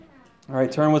All right,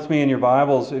 turn with me in your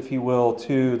Bibles, if you will,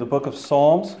 to the book of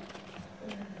Psalms.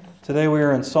 Today we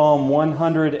are in Psalm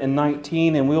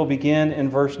 119, and we'll begin in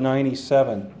verse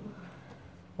 97.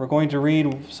 We're going to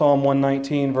read Psalm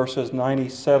 119, verses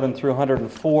 97 through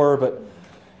 104, but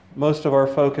most of our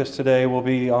focus today will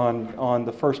be on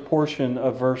the first portion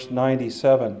of verse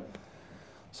 97.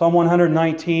 Psalm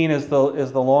 119 is the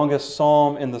longest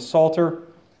psalm in the Psalter,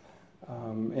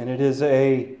 and it is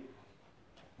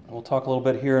we'll talk a little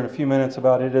bit here in a few minutes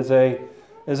about it, is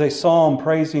a psalm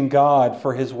praising God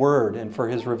for His Word and for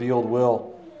His revealed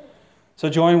will. So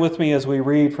join with me as we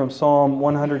read from Psalm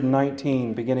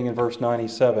 119, beginning in verse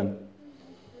 97.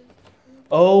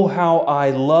 Oh, how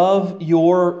I love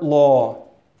your law!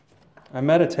 I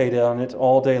meditate on it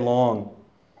all day long.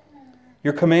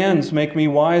 Your commands make me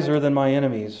wiser than my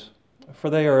enemies, for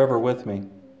they are ever with me.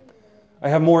 I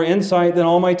have more insight than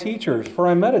all my teachers, for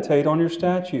I meditate on your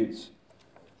statutes.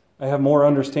 I have more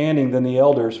understanding than the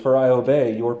elders, for I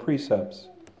obey your precepts.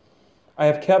 I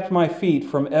have kept my feet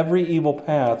from every evil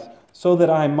path, so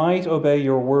that I might obey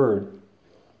your word.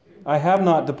 I have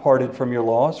not departed from your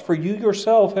laws, for you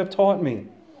yourself have taught me.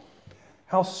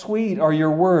 How sweet are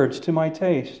your words to my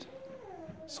taste,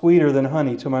 sweeter than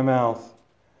honey to my mouth.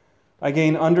 I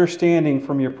gain understanding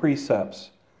from your precepts.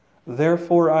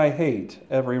 Therefore I hate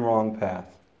every wrong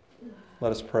path.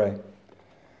 Let us pray.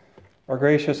 Our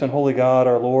gracious and holy God,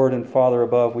 our Lord and Father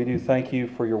above, we do thank you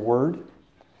for your word.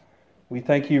 We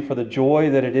thank you for the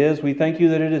joy that it is. We thank you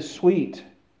that it is sweet.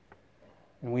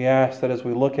 And we ask that as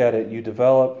we look at it, you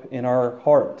develop in our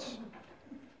hearts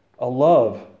a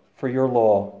love for your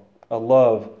law, a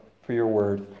love for your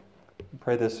word. We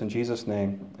pray this in Jesus'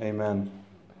 name. Amen.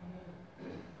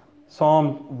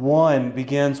 Psalm 1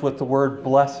 begins with the word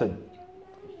blessed.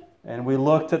 And we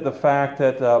looked at the fact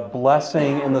that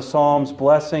blessing in the Psalms,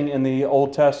 blessing in the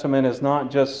Old Testament is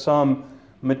not just some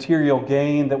material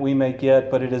gain that we may get,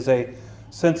 but it is a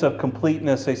sense of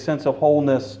completeness, a sense of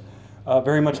wholeness,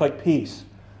 very much like peace.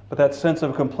 But that sense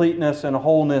of completeness and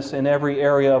wholeness in every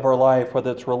area of our life,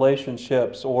 whether it's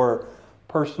relationships or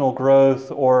personal growth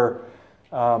or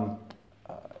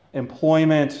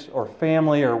employment or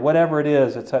family or whatever it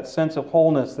is, it's that sense of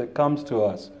wholeness that comes to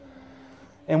us.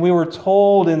 And we were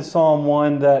told in Psalm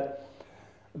 1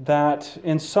 that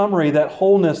in summary, that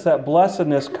wholeness, that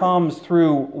blessedness comes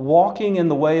through walking in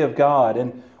the way of God.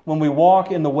 And when we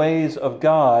walk in the ways of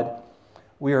God,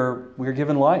 we are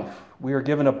given life. We are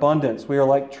given abundance. We are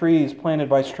like trees planted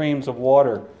by streams of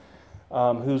water,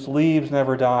 whose leaves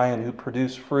never die and who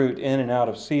produce fruit in and out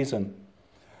of season.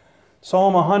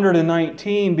 Psalm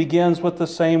 119 begins with the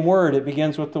same word. It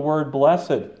begins with the word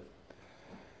blessed.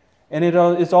 And it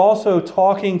is also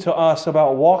talking to us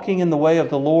about walking in the way of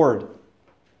the Lord.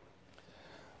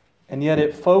 And yet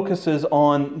it focuses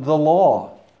on the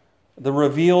law, the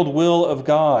revealed will of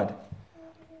God,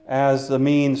 as the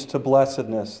means to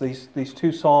blessedness. These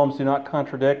two psalms do not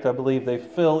contradict. I believe they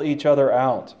fill each other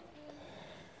out.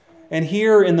 And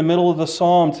here in the middle of the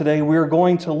psalm today, we're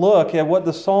going to look at what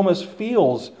the psalmist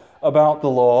feels about the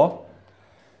law.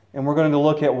 And we're going to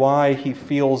look at why he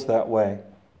feels that way.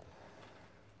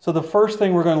 So the first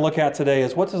thing we're going to look at today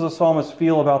is, what does the psalmist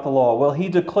feel about the law? Well, he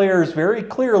declares very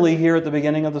clearly here at the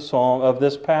beginning of the psalm, of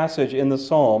this passage in the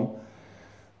psalm,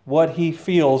 what he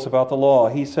feels about the law.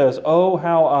 He says, "Oh,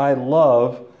 how I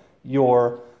love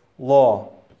your law."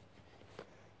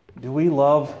 Do we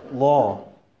love law?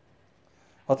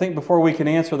 I think before we can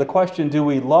answer the question, do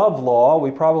we love law, we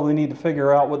probably need to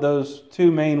figure out what those two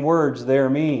main words there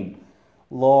mean.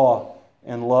 Law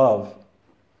and love.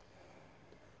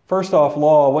 First off,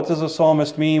 law. What does the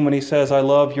psalmist mean when he says, "I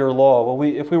love your law"? Well,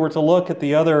 if we were to look at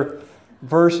the other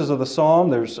verses of the psalm,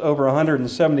 there's over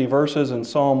 170 verses in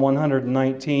Psalm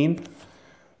 119.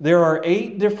 There are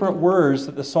 8 different words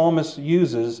that the psalmist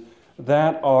uses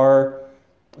that are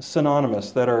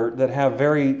synonymous, that have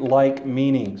very like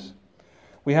meanings.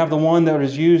 We have the one that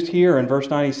is used here in verse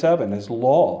 97 as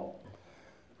law.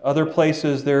 Other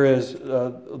places there is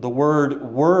the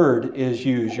word is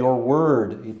used. Your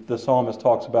word, the psalmist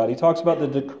talks about. He talks about the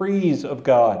decrees of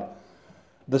God,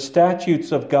 the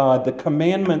statutes of God, the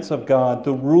commandments of God,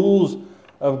 the rules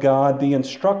of God, the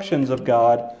instructions of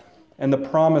God, and the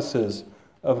promises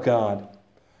of God.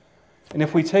 And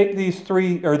if we take these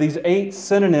 8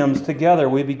 synonyms together,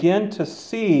 we begin to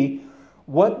see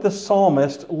what the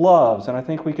psalmist loves. And I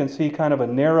think we can see kind of a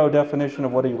narrow definition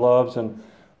of what he loves and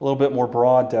a little bit more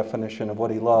broad definition of what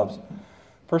he loves.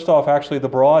 First off, actually, the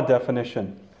broad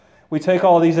definition. We take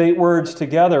all these 8 words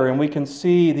together and we can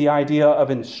see the idea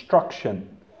of instruction.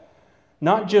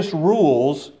 Not just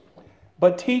rules,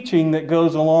 but teaching that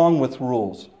goes along with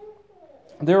rules.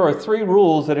 There are 3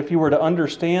 rules that if you were to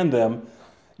understand them,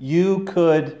 you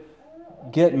could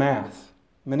get math.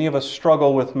 Many of us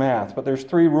struggle with math, but there's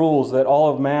 3 rules that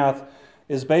all of math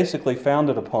is basically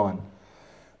founded upon.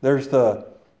 There's the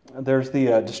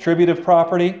distributive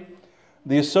property,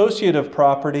 the associative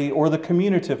property, or the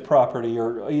commutative property,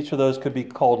 or each of those could be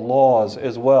called laws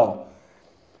as well.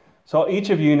 So each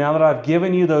of you, now that I've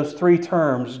given you those 3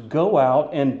 terms, go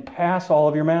out and pass all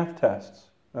of your math tests.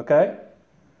 Okay?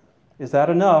 Is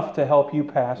that enough to help you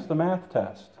pass the math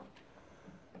test?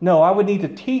 No, I would need to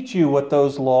teach you what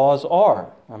those laws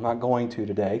are. I'm not going to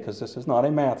today because this is not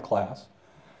a math class.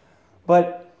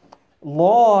 But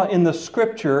law in the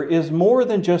Scripture is more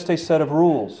than just a set of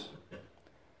rules.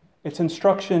 It's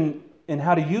instruction in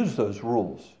how to use those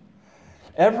rules.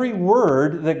 Every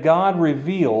word that God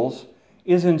reveals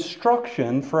is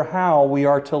instruction for how we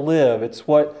are to live. It's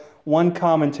what one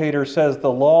commentator says,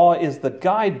 the law is the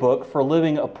guidebook for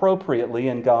living appropriately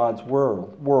in God's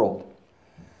world.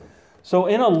 So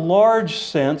in a large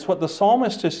sense, what the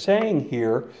psalmist is saying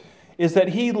here is that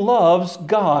he loves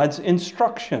God's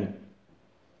instruction.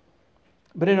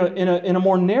 But in a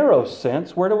more narrow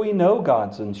sense, where do we know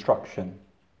God's instruction?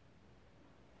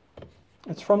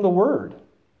 It's from the Word.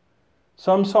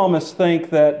 Some psalmists think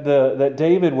that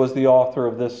David was the author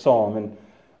of this psalm, and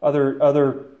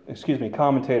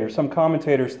commentators. Some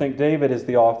commentators think David is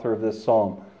the author of this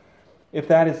psalm. If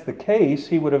that is the case,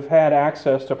 he would have had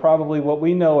access to probably what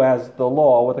we know as the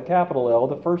law with a capital L,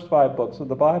 the first 5 books of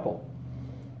the Bible.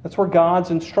 That's where God's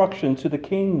instruction to the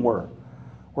king were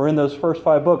in those first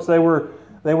 5 books. They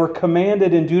were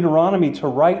commanded in Deuteronomy to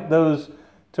write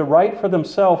for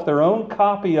themselves their own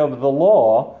copy of the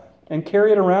law and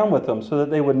carry it around with them so that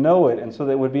they would know it and so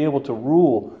they would be able to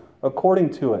rule according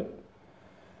to it.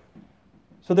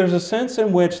 So there's a sense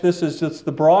in which this is just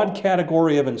the broad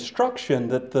category of instruction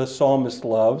that the psalmist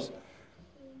loves,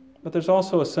 but there's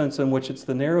also a sense in which it's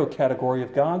the narrow category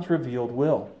of God's revealed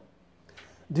will.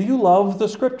 Do you love the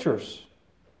Scriptures?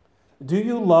 Do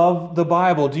you love the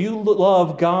Bible? Do you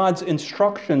love God's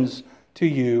instructions to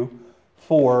you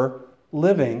for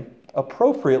living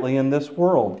appropriately in this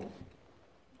world?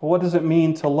 Well, what does it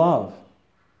mean to love?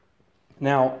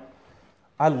 Now,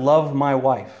 I love my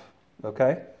wife,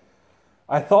 okay?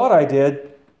 I thought I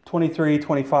did 23,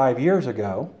 25 years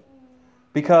ago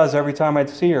because every time I'd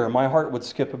see her, my heart would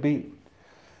skip a beat.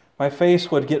 My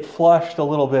face would get flushed a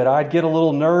little bit. I'd get a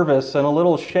little nervous and a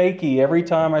little shaky every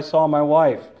time I saw my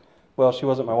wife. Well, she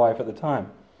wasn't my wife at the time.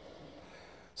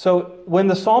 So when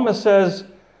the psalmist says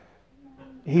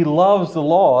he loves the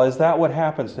law, is that what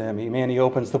happens to him? He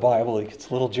opens the Bible, he gets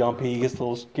a little jumpy, he gets a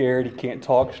little scared, he can't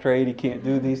talk straight, he can't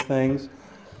do these things.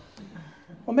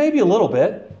 Well, maybe a little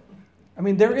bit. I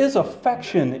mean, there is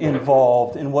affection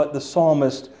involved in what the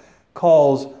psalmist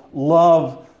calls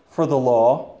love for the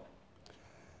law.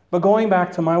 But going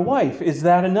back to my wife, is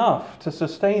that enough to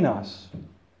sustain us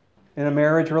in a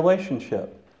marriage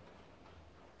relationship?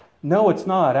 No, it's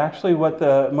not. Actually, what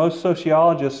most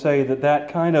sociologists say that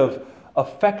kind of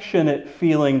affectionate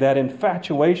feeling, that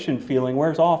infatuation feeling,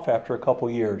 wears off after a couple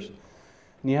years.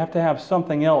 And you have to have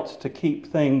something else to keep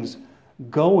things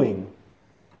going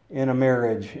in a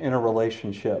marriage, in a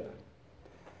relationship.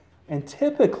 And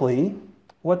typically,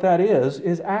 what that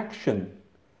is action.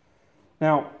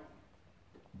 Now,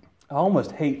 I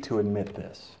almost hate to admit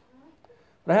this,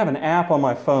 but I have an app on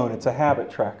my phone. It's a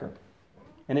habit tracker.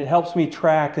 And it helps me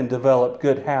track and develop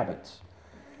good habits.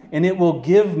 And it will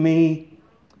give me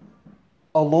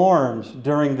alarms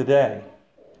during the day.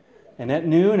 And at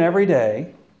noon every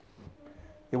day,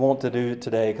 it won't do it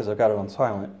today because I've got it on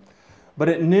silent, but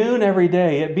at noon every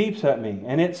day it beeps at me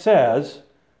and it says,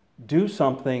 do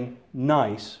something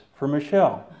nice for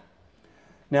Michelle.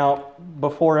 Now,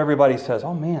 before everybody says,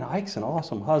 oh man, Ike's an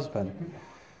awesome husband,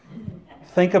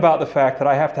 think about the fact that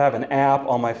I have to have an app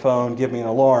on my phone give me an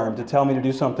alarm to tell me to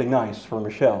do something nice for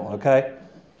Michelle, okay?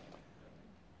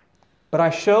 But I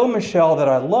show Michelle that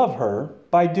I love her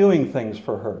by doing things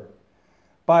for her,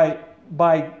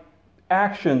 by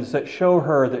actions that show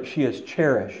her that she is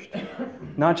cherished.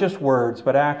 Not just words,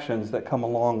 but actions that come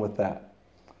along with that.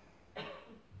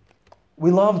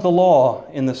 We love the law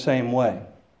in the same way.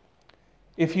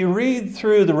 If you read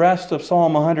through the rest of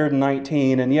Psalm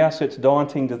 119, and yes, it's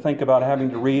daunting to think about having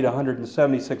to read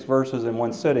 176 verses in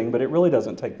one sitting, but it really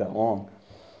doesn't take that long.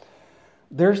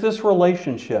 There's this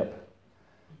relationship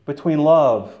between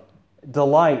love,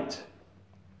 delight,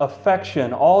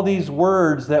 affection, all these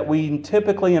words that we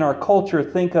typically in our culture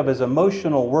think of as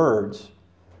emotional words.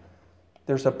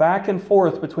 There's a back and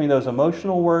forth between those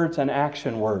emotional words and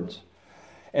action words.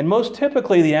 And most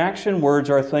typically, the action words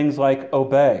are things like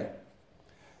obey.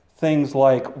 things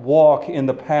like walk in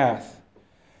the path.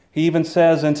 He even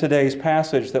says in today's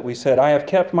passage that we said, I have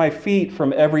kept my feet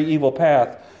from every evil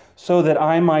path so that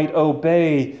I might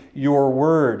obey your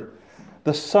word.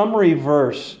 The summary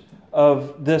verse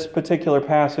of this particular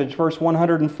passage, verse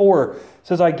 104,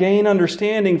 says, I gain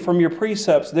understanding from your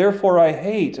precepts, therefore I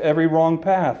hate every wrong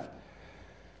path.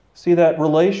 See that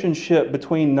relationship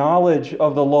between knowledge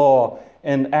of the law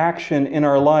and action in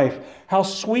our life. How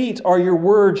sweet are your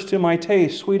words to my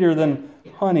taste, sweeter than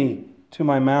honey to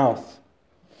my mouth.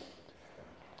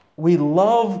 We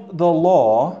love the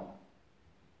law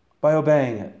by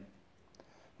obeying it.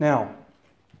 Now,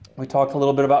 we talked a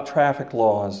little bit about traffic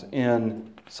laws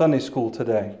in Sunday school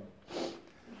today.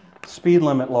 Speed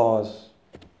limit laws,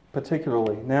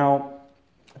 particularly. Now,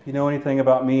 if you know anything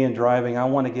about me and driving, I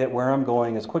want to get where I'm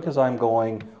going as quick as I'm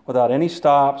going, without any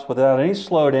stops, without any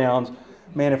slowdowns.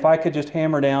 Man, if I could just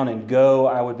hammer down and go,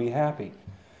 I would be happy.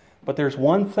 But there's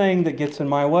one thing that gets in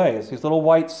my way. It's these little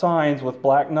white signs with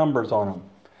black numbers on them.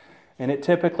 And it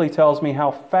typically tells me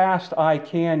how fast I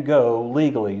can go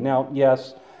legally. Now,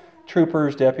 yes,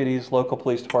 troopers, deputies, local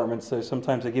police departments,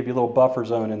 sometimes they give you a little buffer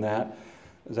zone in that.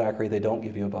 Zachary, they don't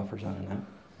give you a buffer zone in that.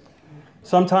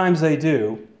 Sometimes they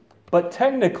do. But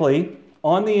technically,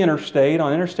 on the interstate,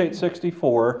 on Interstate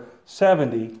 64,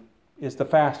 70 is the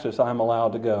fastest I'm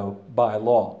allowed to go by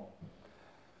law.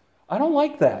 I don't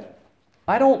like that.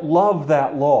 I don't love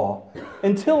that law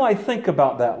until I think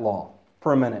about that law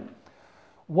for a minute.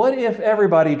 What if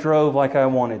everybody drove like I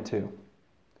wanted to?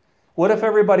 What if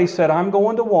everybody said, I'm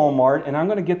going to Walmart and I'm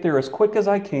going to get there as quick as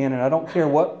I can, and I don't care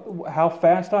how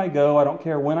fast I go, I don't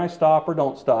care when I stop or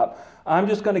don't stop. I'm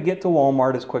just going to get to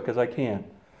Walmart as quick as I can.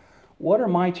 What are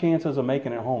my chances of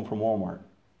making it home from Walmart?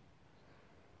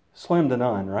 Slim to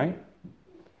none, right?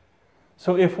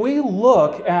 So if we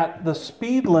look at the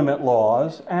speed limit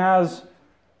laws as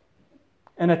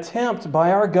an attempt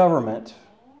by our government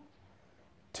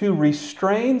to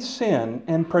restrain sin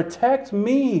and protect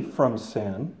me from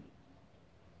sin,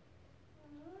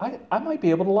 I might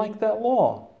be able to like that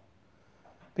law.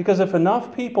 Because if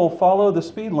enough people follow the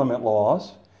speed limit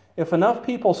laws, if enough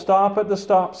people stop at the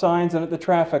stop signs and at the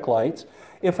traffic lights,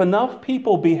 if enough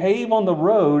people behave on the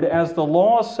road as the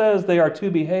law says they are to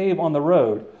behave on the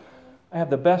road, I have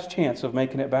the best chance of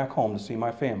making it back home to see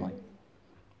my family.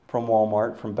 From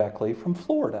Walmart, from Beckley, from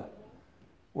Florida,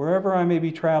 wherever I may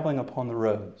be traveling upon the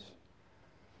roads.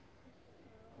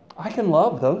 I can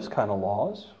love those kind of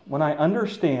laws when I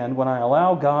understand, when I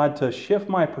allow God to shift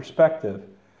my perspective.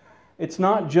 It's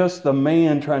not just the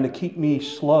man trying to keep me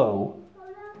slow.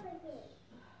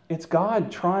 It's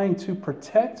God trying to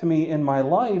protect me in my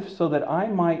life so that I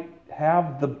might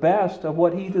have the best of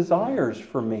what He desires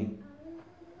for me.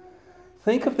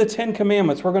 Think of the Ten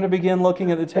Commandments. We're going to begin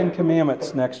looking at the Ten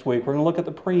Commandments next week. We're going to look at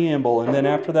the preamble, and then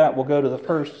after that we'll go to the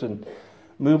first and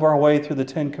move our way through the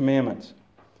Ten Commandments.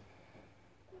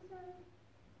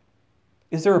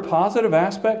 Is there a positive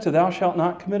aspect to thou shalt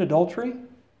not commit adultery?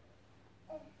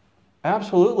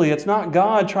 Absolutely. It's not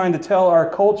God trying to tell our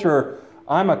culture,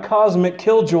 I'm a cosmic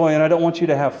killjoy and I don't want you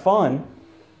to have fun.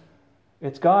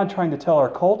 It's God trying to tell our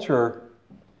culture,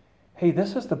 hey,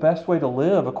 this is the best way to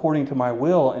live according to my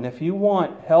will. And if you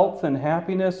want health and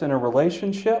happiness in a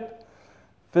relationship,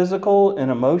 physical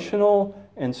and emotional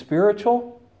and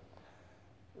spiritual,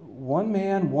 one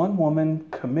man, one woman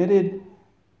committed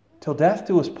till death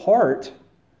do us part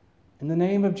in the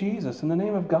name of Jesus, in the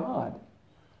name of God.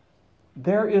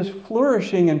 There is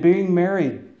flourishing in being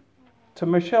married to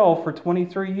Michelle for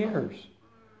 23 years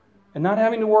and not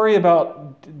having to worry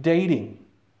about dating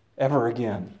ever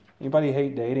again. Anybody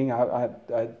hate dating? I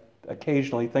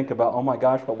occasionally think about, oh my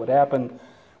gosh, what would happen?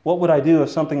 What would I do if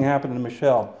something happened to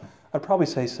Michelle? I'd probably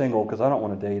say single because I don't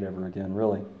want to date ever again,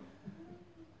 really.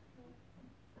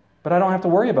 But I don't have to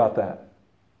worry about that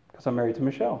because I'm married to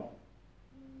Michelle.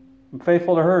 I'm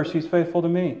faithful to her. She's faithful to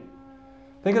me.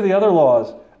 Think of the other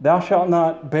laws. Thou shalt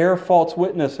not bear false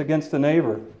witness against the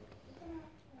neighbor.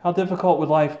 How difficult would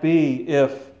life be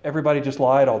if everybody just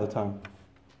lied all the time?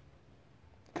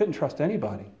 Couldn't trust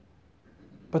anybody.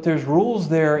 But there's rules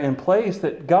there in place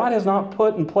that God has not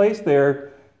put in place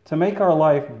there to make our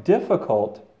life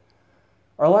difficult.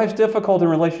 Our life's difficult in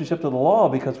relationship to the law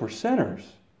because we're sinners.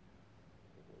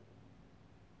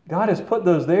 God has put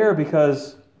those there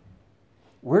because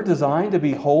we're designed to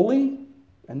be holy,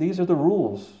 and these are the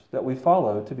rules that we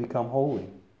follow to become holy.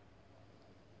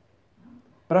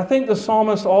 But I think the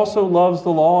psalmist also loves the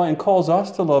law and calls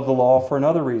us to love the law for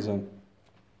another reason.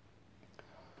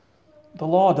 The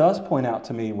law does point out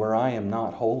to me where I am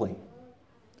not holy.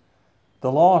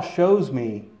 The law shows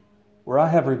me where I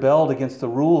have rebelled against the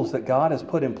rules that God has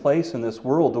put in place in this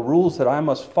world, the rules that I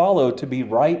must follow to be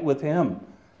right with Him,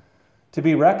 to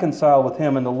be reconciled with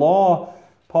Him. And the law,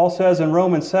 Paul says in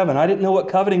Romans 7, I didn't know what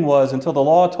coveting was until the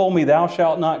law told me, thou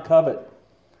shalt not covet.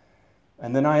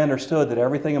 And then I understood that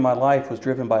everything in my life was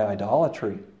driven by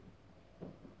idolatry.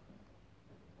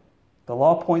 The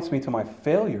law points me to my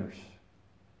failures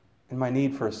and my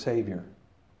need for a Savior.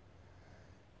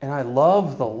 And I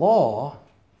love the law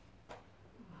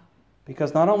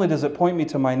because not only does it point me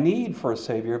to my need for a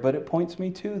Savior, but it points me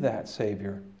to that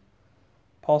Savior.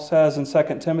 Paul says in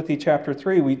 2 Timothy chapter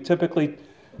 3, we typically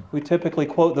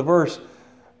quote the verse,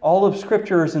 all of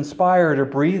Scripture is inspired or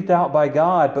breathed out by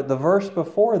God, but the verse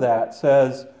before that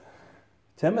says,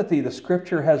 Timothy, the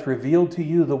Scripture has revealed to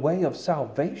you the way of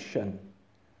salvation.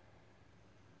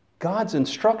 God's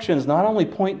instructions not only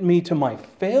point me to my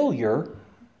failure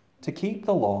to keep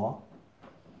the law,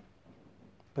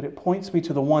 but it points me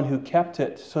to the one who kept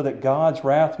it so that God's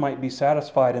wrath might be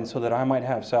satisfied and so that I might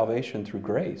have salvation through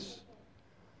grace.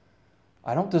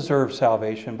 I don't deserve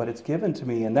salvation, but it's given to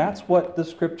me, and that's what the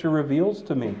Scripture reveals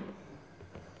to me.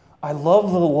 I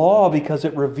love the law because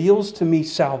it reveals to me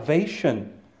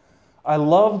salvation. I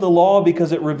love the law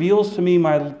because it reveals to me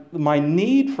my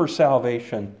need for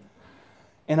salvation.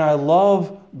 And I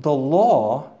love the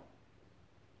law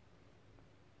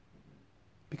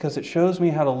because it shows me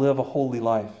how to live a holy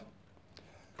life.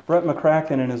 Brett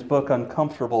McCracken, in his book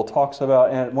Uncomfortable, talks about,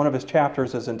 and one of his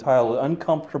chapters is entitled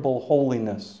Uncomfortable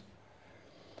Holiness.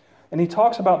 And he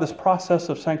talks about this process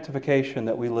of sanctification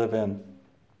that we live in.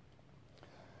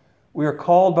 We are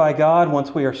called by God,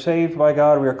 once we are saved by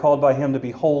God, we are called by Him to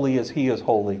be holy as He is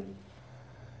holy.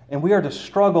 And we are to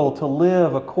struggle to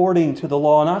live according to the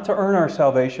law, not to earn our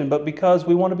salvation, but because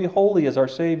we want to be holy as our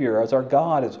Savior, as our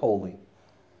God is holy.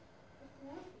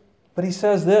 But he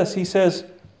says this, he says,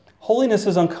 holiness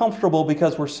is uncomfortable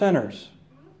because we're sinners.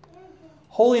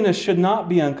 Holiness should not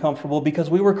be uncomfortable because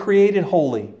we were created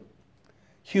holy.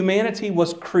 Humanity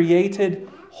was created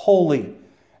holy.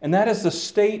 And that is the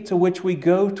state to which we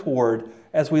go toward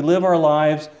as we live our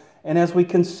lives and as we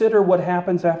consider what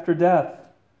happens after death.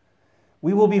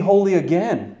 We will be holy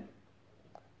again.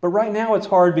 But right now it's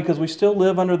hard because we still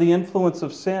live under the influence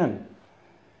of sin.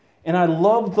 And I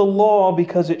love the law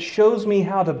because it shows me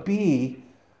how to be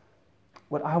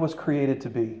what I was created to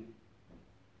be.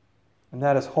 And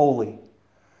that is holy.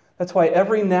 That's why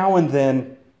every now and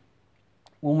then,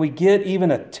 when we get even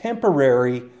a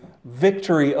temporary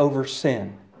victory over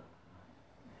sin,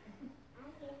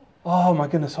 oh my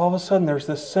goodness, all of a sudden there's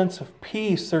this sense of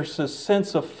peace, there's this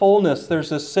sense of fullness, there's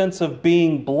this sense of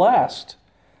being blessed.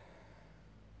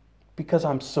 Because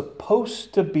I'm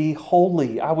supposed to be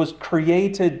holy. I was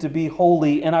created to be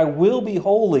holy, and I will be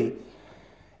holy.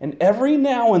 And every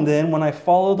now and then, when I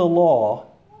follow the law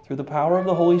through the power of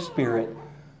the Holy Spirit,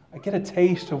 I get a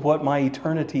taste of what my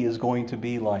eternity is going to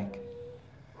be like.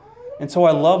 And so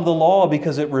I love the law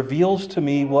because it reveals to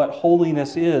me what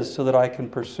holiness is so that I can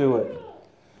pursue it.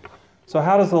 So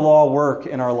how does the law work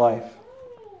in our life?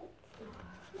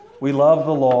 We love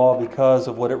the law because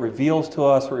of what it reveals to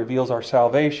us. It reveals our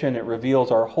salvation. It reveals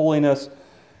our holiness.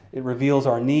 It reveals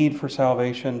our need for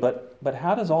salvation. But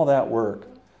how does all that work?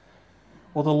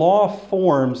 Well, the law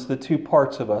forms the two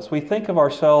parts of us. We think of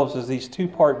ourselves as these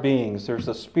two-part beings. There's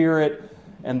the spirit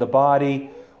and the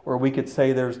body, or we could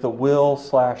say there's the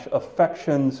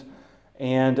will/affections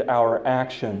and our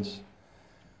actions.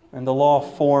 And the law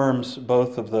forms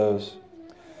both of those.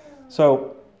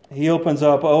 So he opens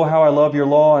up, oh, how I love your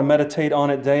law. I meditate on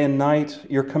it day and night.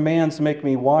 Your commands make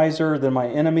me wiser than my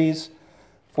enemies,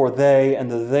 for they,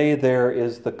 and the they there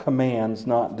is the commands,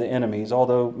 not the enemies,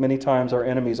 although many times our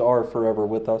enemies are forever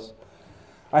with us.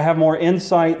 I have more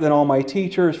insight than all my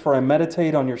teachers, for I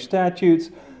meditate on your statutes.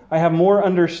 I have more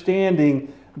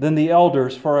understanding than the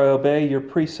elders, for I obey your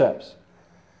precepts.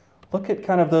 Look at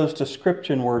kind of those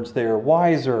description words there.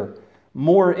 Wiser,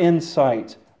 more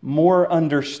insight, more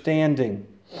understanding.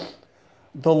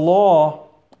 The law,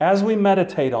 as we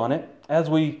meditate on it, as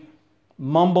we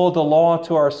mumble the law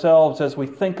to ourselves, as we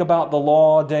think about the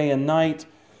law day and night,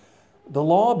 the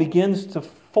law begins to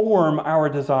form our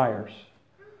desires.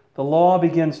 The law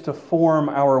begins to form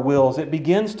our wills. It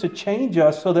begins to change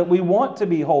us so that we want to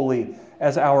be holy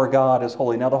as our God is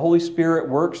holy. Now, the Holy Spirit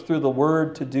works through the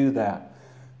Word to do that,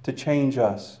 to change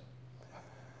us.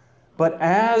 But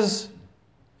as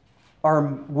our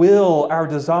will, our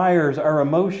desires, our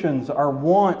emotions, our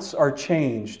wants are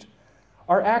changed,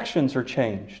 our actions are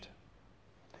changed.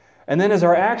 And then as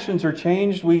our actions are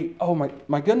changed,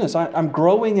 my goodness, I'm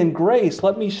growing in grace.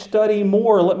 Let me study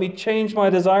more. Let me change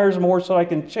my desires more so I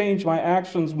can change my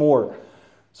actions more.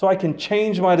 so I can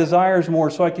change my desires more,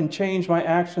 so I can change my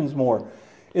actions more.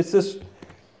 It's this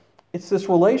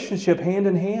relationship hand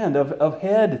in hand of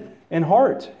head and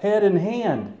heart, head and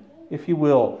hand, if you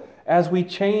will, as we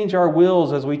change our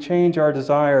wills, as we change our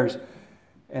desires,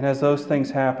 and as those things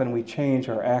happen, we change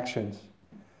our actions.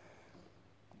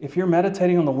 If you're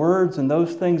meditating on the words and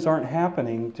those things aren't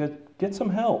happening, just get some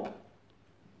help.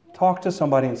 Talk to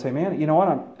somebody and say, man, you know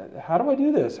what? How do I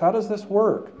do this? How does this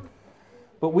work?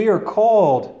 But we are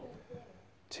called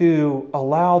to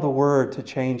allow the Word to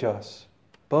change us,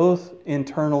 both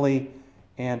internally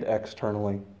and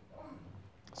externally.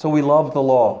 So we love the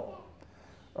law.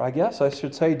 Or I guess I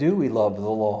should say, do we love the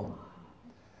law?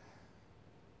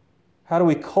 How do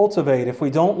we cultivate, if we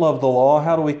don't love the law,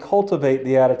 how do we cultivate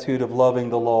the attitude of loving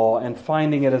the law and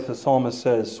finding it, as the psalmist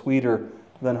says, sweeter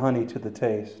than honey to the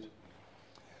taste?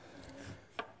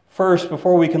 First,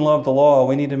 before we can love the law,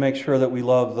 we need to make sure that we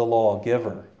love the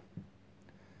lawgiver.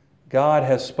 God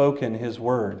has spoken His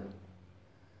word.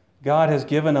 God has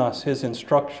given us His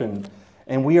instruction,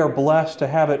 and we are blessed to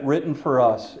have it written for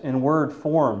us in word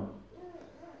form.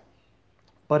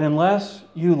 But unless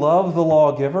you love the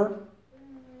lawgiver,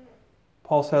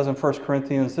 Paul says in 1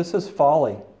 Corinthians, this is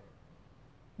folly.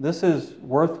 This is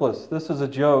worthless. This is a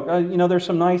joke. There's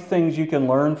some nice things you can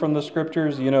learn from the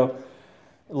Scriptures.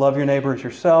 Love your neighbor as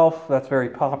yourself. That's very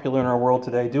popular in our world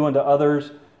today. Do unto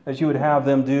others as you would have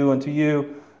them do unto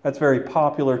you. That's very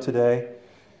popular today.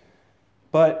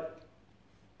 But,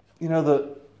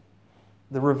 the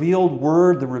revealed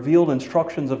word, the revealed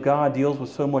instructions of God deals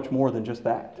with so much more than just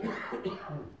that.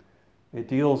 It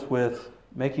deals with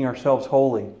making ourselves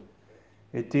holy.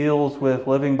 It deals with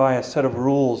living by a set of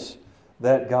rules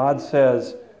that God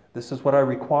says, this is what I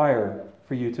require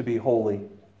for you to be holy.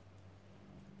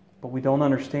 But we don't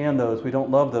understand those, we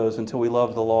don't love those until we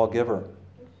love the lawgiver.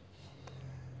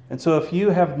 And so if you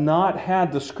have not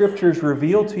had the Scriptures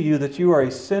reveal to you that you are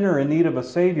a sinner in need of a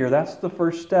Savior, that's the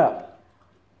first step.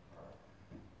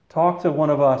 Talk to one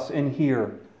of us in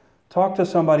here. Talk to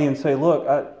somebody and say, look,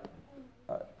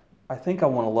 I think I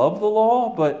want to love the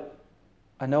law, but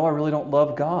I know I really don't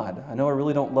love God. I know I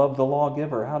really don't love the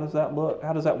lawgiver. How does that look?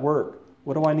 How does that work?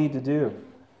 What do I need to do?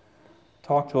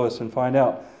 Talk to us and find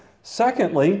out.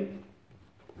 Secondly,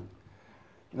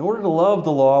 in order to love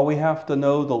the law, we have to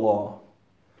know the law.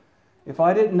 If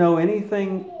I didn't know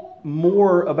anything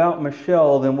more about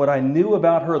Michelle than what I knew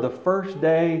about her the first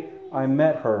day I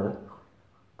met her,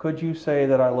 could you say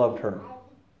that I loved her?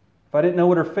 If I didn't know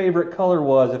what her favorite color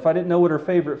was, if I didn't know what her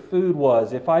favorite food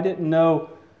was, if I didn't know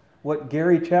what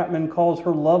Gary Chapman calls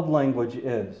her love language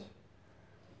is,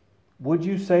 would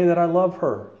you say that I love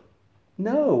her?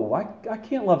 No, I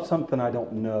can't love something I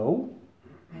don't know.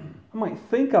 I might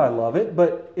think I love it,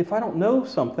 but if I don't know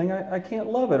something, I can't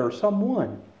love it or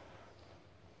someone.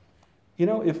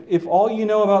 If all you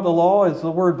know about the law is the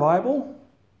word Bible,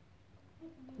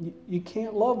 you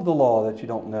can't love the law that you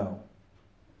don't know.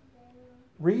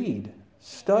 Read,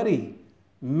 study,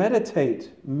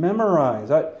 meditate, memorize.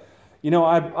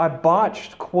 I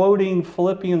botched quoting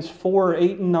Philippians 4,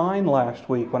 8, and 9 last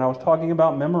week when I was talking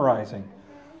about memorizing.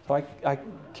 So I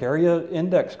carry an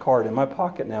index card in my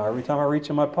pocket now. Every time I reach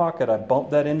in my pocket, I bump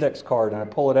that index card and I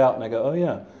pull it out and I go, oh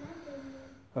yeah.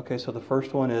 Okay, so the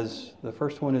first one is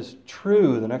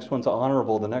true, the next one's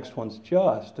honorable, the next one's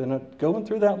just. And going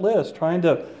through that list, trying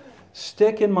to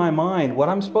stick in my mind what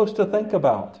I'm supposed to think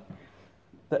about.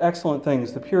 The excellent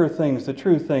things, the pure things, the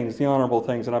true things, the honorable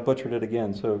things, and I butchered it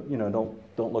again, so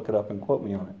don't look it up and quote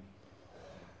me on it.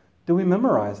 Do we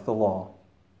memorize the law?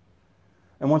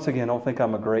 And once again, don't think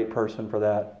I'm a great person for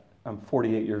that. I'm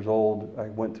 48 years old. I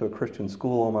went to a Christian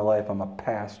school all my life. I'm a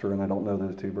pastor, and I don't know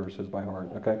those two verses by heart,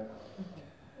 okay?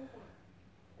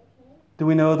 Do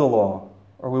we know the law?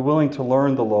 Are we willing to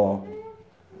learn the law?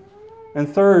 And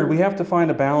third, we have to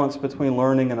find a balance between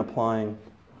learning and applying.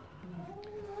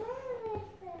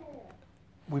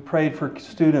 We prayed for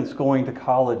students going to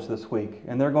college this week,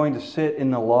 and they're going to sit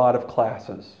in a lot of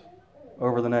classes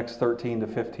over the next 13 to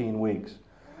 15 weeks.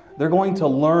 They're going to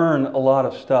learn a lot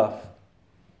of stuff.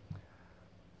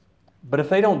 But if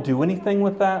they don't do anything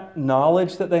with that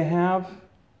knowledge that they have,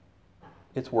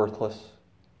 it's worthless.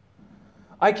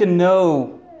 I can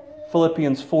know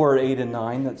Philippians 4, 8, and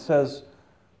 9 that says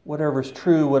whatever is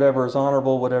true, whatever is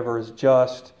honorable, whatever is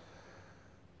just,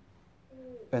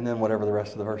 and then whatever the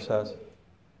rest of the verse says.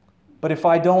 But if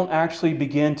I don't actually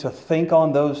begin to think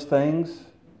on those things,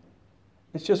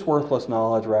 it's just worthless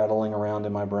knowledge rattling around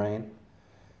in my brain.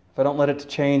 If I don't let it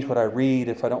change what I read,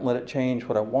 if I don't let it change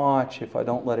what I watch, if I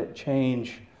don't let it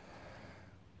change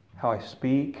how I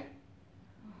speak,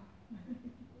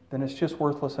 then it's just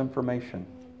worthless information.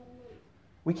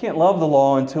 We can't love the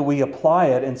law until we apply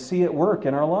it and see it work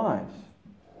in our lives.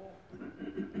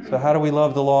 So how do we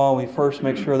love the law? We first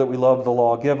make sure that we love the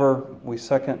lawgiver. We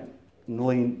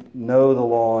secondly know the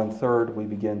law. And third, we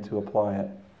begin to apply it.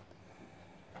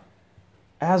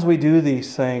 As we do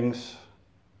these things,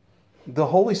 the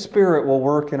Holy Spirit will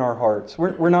work in our hearts.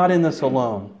 We're not in this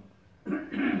alone.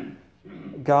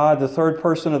 God, the third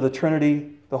person of the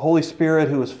Trinity, the Holy Spirit,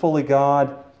 who is fully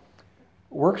God,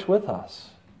 works with us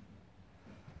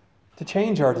to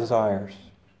change our desires,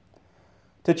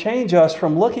 to change us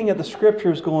from looking at the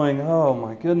Scriptures going, oh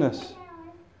my goodness,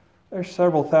 there's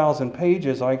several thousand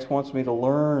pages Ike wants me to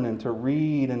learn and to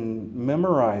read and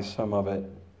memorize some of it,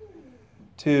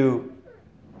 to,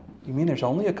 you mean there's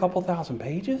only a couple thousand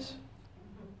pages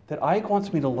that Ike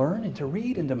wants me to learn and to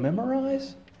read and to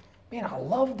memorize? Man, I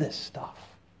love this stuff.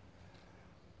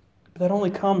 But that only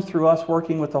comes through us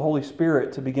working with the Holy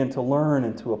Spirit to begin to learn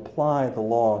and to apply the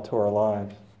law to our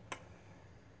lives.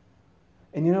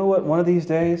 And you know what? One of these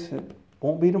days, it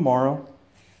won't be tomorrow,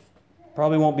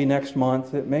 probably won't be next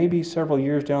month. It may be several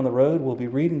years down the road. We'll be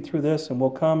reading through this and we'll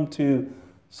come to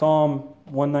Psalm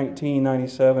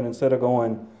 119:97 instead of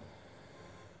going,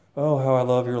 oh, how I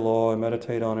love your law, I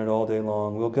meditate on it all day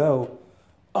long. We'll go,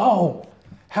 oh,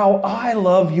 how I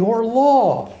love your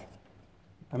law.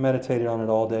 I meditated on it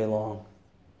all day long.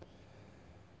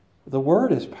 The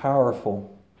Word is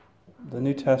powerful. The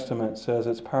New Testament says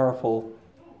it's powerful,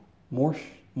 more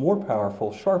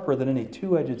powerful, sharper than any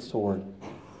two-edged sword.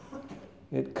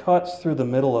 It cuts through the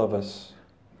middle of us,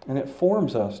 and it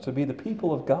forms us to be the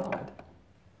people of God.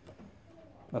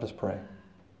 Let us pray.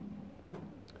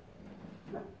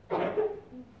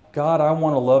 God, I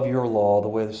want to love your law the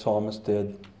way the psalmist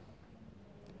did.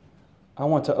 I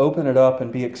want to open it up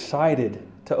and be excited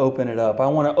to open it up. I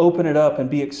want to open it up and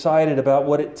be excited about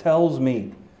what it tells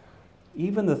me.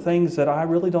 Even the things that I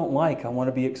really don't like, I want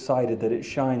to be excited that it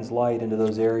shines light into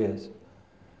those areas.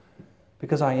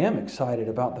 Because I am excited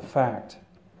about the fact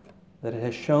that it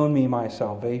has shown me my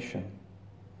salvation.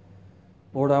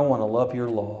 Lord, I want to love your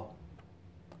law.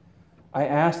 I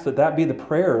ask that that be the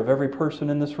prayer of every person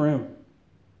in this room.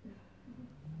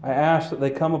 I ask that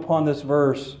they come upon this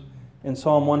verse in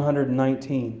Psalm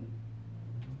 119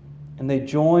 and they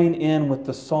join in with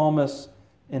the psalmist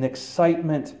in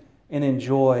excitement and in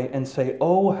joy and say,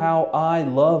 oh, how I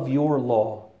love your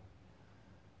law.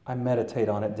 I meditate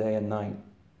on it day and night.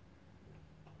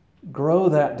 Grow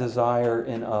that desire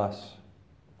in us.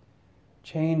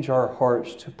 Change our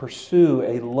hearts to pursue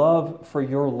a love for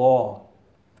your law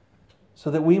so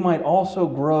that we might also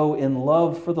grow in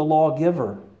love for the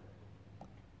lawgiver.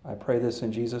 I pray this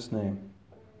in Jesus' name.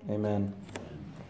 Amen.